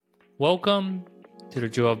Welcome to the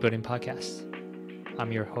Joy of Building podcast.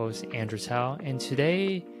 I'm your host, Andrew Tao, and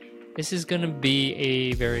today this is going to be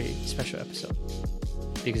a very special episode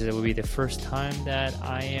because it will be the first time that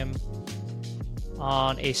I am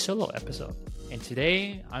on a solo episode. And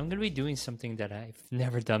today I'm going to be doing something that I've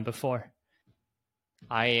never done before.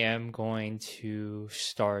 I am going to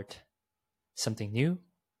start something new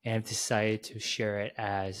and I've decided to share it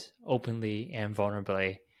as openly and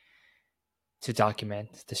vulnerably to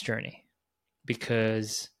document this journey,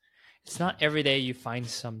 because it's not every day you find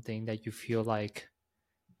something that you feel like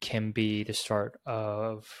can be the start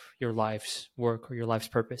of your life's work or your life's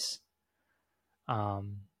purpose. So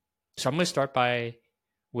I'm going to start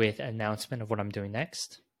with an announcement of what I'm doing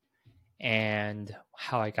next and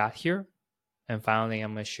how I got here. And finally,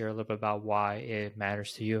 I'm going to share a little bit about why it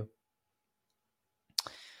matters to you.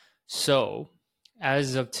 So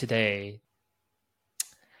as of today,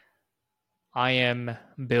 I am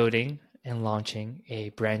building and launching a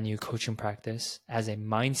brand new coaching practice as a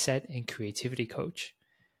mindset and creativity coach,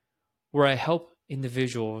 where I help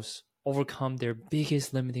individuals overcome their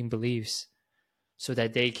biggest limiting beliefs so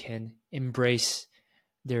that they can embrace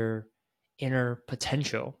their inner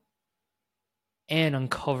potential and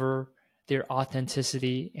uncover their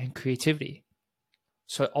authenticity and creativity.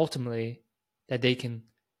 So ultimately, that they can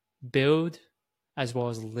build as well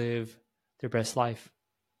as live their best life.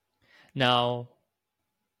 Now,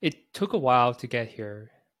 it took a while to get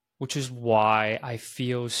here, which is why I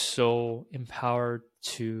feel so empowered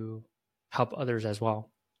to help others as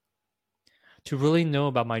well. To really know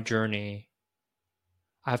about my journey,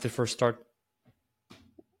 I have to first start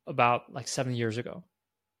about 7 years ago.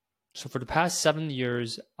 So for the past 7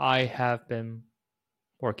 years, I have been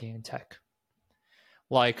working in tech.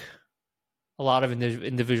 Like a lot of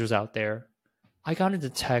individuals out there, I got into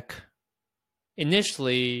tech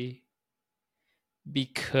initially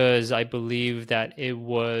because I believe that it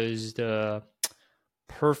was the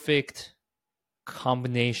perfect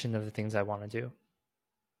combination of the things I want to do.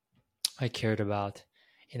 I cared about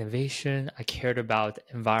innovation. I cared about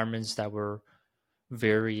environments that were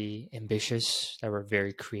very ambitious, that were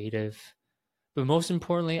very creative. But most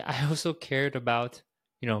importantly, I also cared about,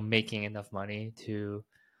 making enough money to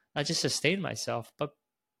not just sustain myself, but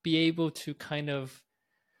be able to kind of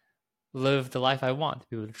live the life I want, to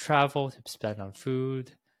be able to travel, to spend on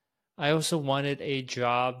food. I also wanted a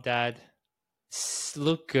job that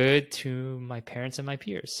looked good to my parents and my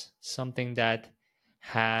peers, something that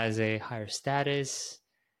has a higher status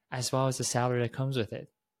as well as the salary that comes with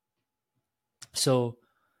it. So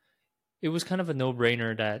it was kind of a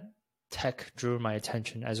no-brainer that tech drew my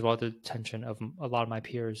attention, as well as the attention of a lot of my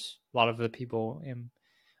peers, a lot of the people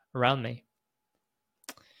around me.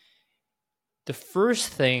 The first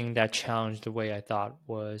thing that challenged the way I thought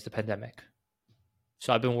was the pandemic.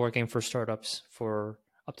 So I've been working for startups for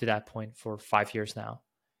up to that point for 5 years now.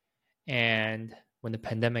 And when the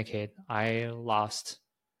pandemic hit, I lost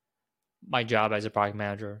my job as a product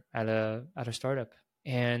manager at a startup.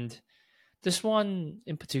 And this one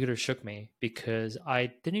in particular shook me because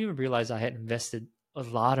I didn't even realize I had invested a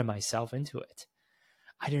lot of myself into it.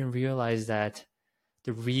 I didn't realize that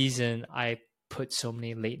the reason I put so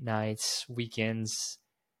many late nights, weekends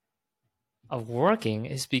of working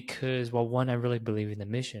is because, well, one, I really believe in the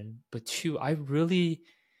mission, but two, I really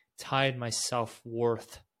tied my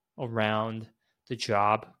self-worth around the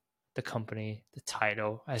job, the company, the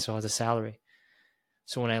title, as well as the salary.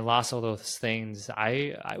 So when I lost all those things,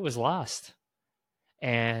 I was lost.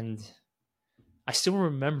 And I still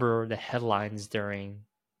remember the headlines during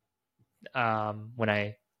when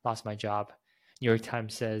I lost my job. New York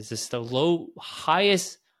Times says this is the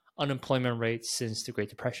highest unemployment rate since the Great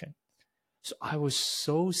Depression. So I was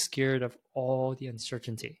so scared of all the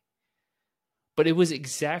uncertainty. But it was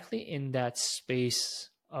exactly in that space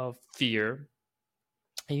of fear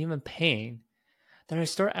and even pain that I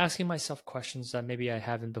started asking myself questions that maybe I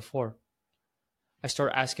haven't before. I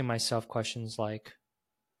started asking myself questions like,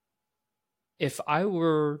 if I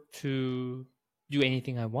were to do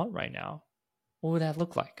anything I want right now, what would that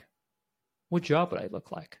look like? What job would I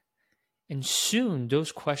look like? And soon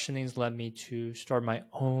those questionings led me to start my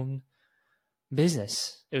own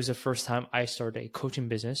business. It was the first time I started a coaching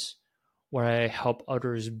business where I help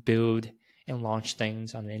others build and launch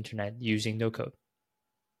things on the internet using no code.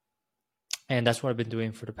 And that's what I've been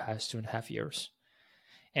doing for the past 2.5 years.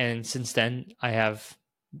 And since then, I have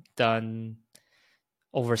done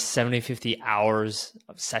over 50 hours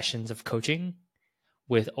of sessions of coaching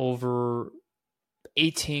with over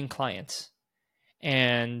 18 clients.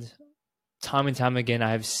 And time again,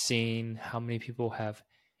 I've seen how many people have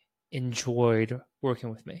enjoyed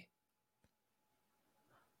working with me.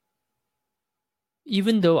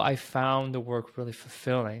 even though I found the work really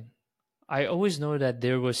fulfilling, I always know that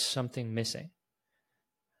there was something missing.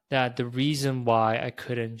 That the reason why I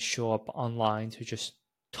couldn't show up online to just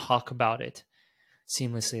talk about it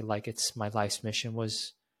seamlessly like it's my life's mission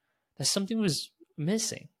was that something was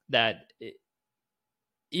missing.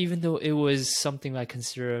 Even though it was something I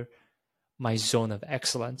consider my zone of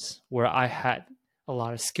excellence, where I had a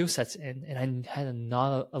lot of skill sets in, and I had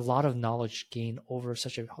a lot of knowledge gained over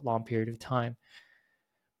such a long period of time,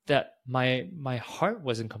 that my heart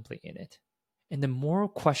wasn't complete in it. And the more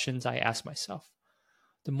questions I asked myself,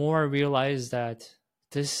 the more I realized that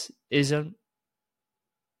this isn't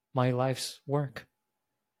my life's work,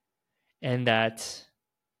 and that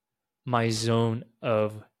my zone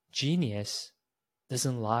of genius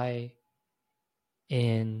doesn't lie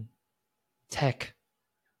in tech.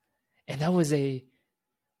 And that was a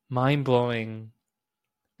mind blowing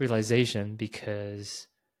realization, because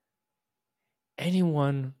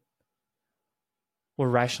anyone will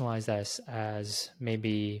rationalize this as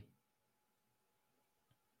maybe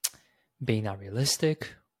being not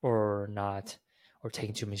realistic or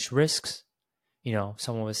taking too much risks.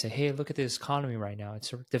 Someone would say, hey, look at this economy right now. It's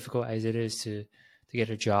so difficult as it is to get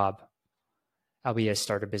a job, albeit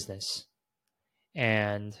start a business.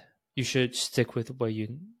 And you should stick with what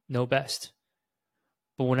you know best.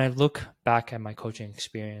 But when I look back at my coaching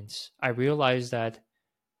experience, I realized that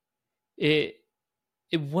it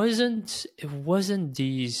wasn't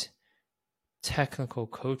these technical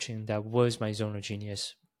coaching that was my zone of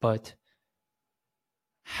genius, but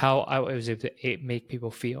how I was able to make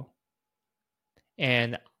people feel.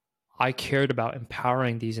 And I cared about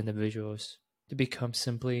empowering these individuals to become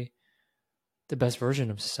simply the best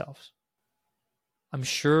version of themselves. I'm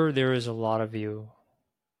sure there is a lot of you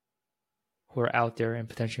who are out there and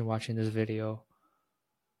potentially watching this video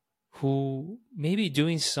who may be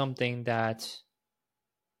doing something that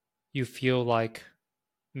you feel like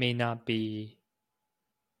may not be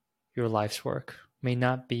your life's work, may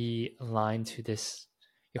not be aligned to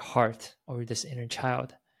your heart or this inner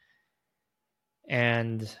child.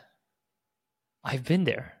 And I've been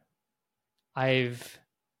there. I've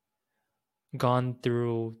gone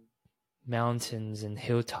through mountains and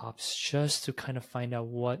hilltops just to kind of find out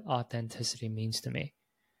what authenticity means to me.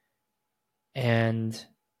 And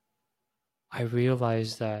I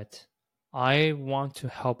realized that I want to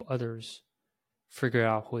help others figure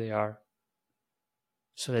out who they are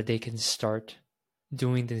so that they can start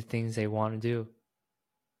doing the things they want to do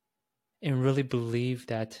and really believe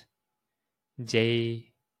that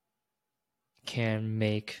they can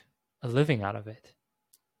make a living out of it.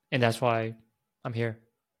 And that's why I'm here.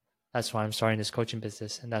 That's why I'm starting this coaching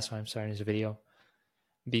business, and that's why I'm starting this video,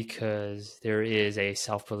 because there is a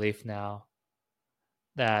self-belief now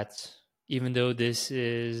that even though this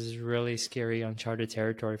is really scary, uncharted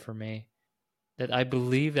territory for me, that I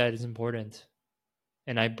believe that is important.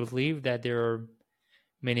 And I believe that there are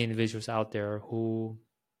many individuals out there who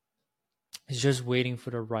is just waiting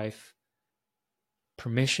for the right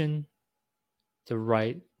permission, the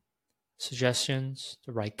right suggestions,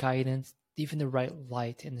 the right guidance, even the right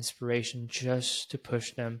light and inspiration, just to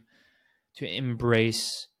push them to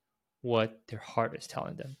embrace what their heart is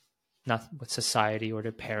telling them, not what society or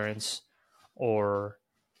their parents or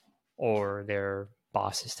their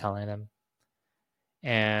boss is telling them.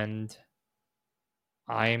 And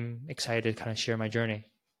I'm excited to kind of share my journey.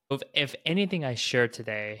 If anything I shared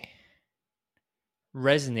today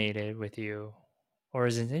resonated with you or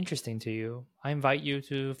isn't interesting to you, I invite you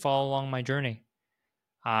to follow along my journey.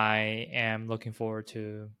 I am looking forward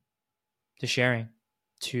to sharing,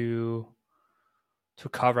 to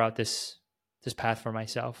carve out this path for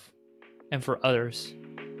myself and for others.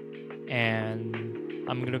 And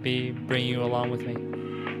I'm going to be bringing you along with me.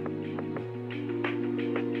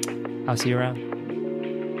 I'll see you around.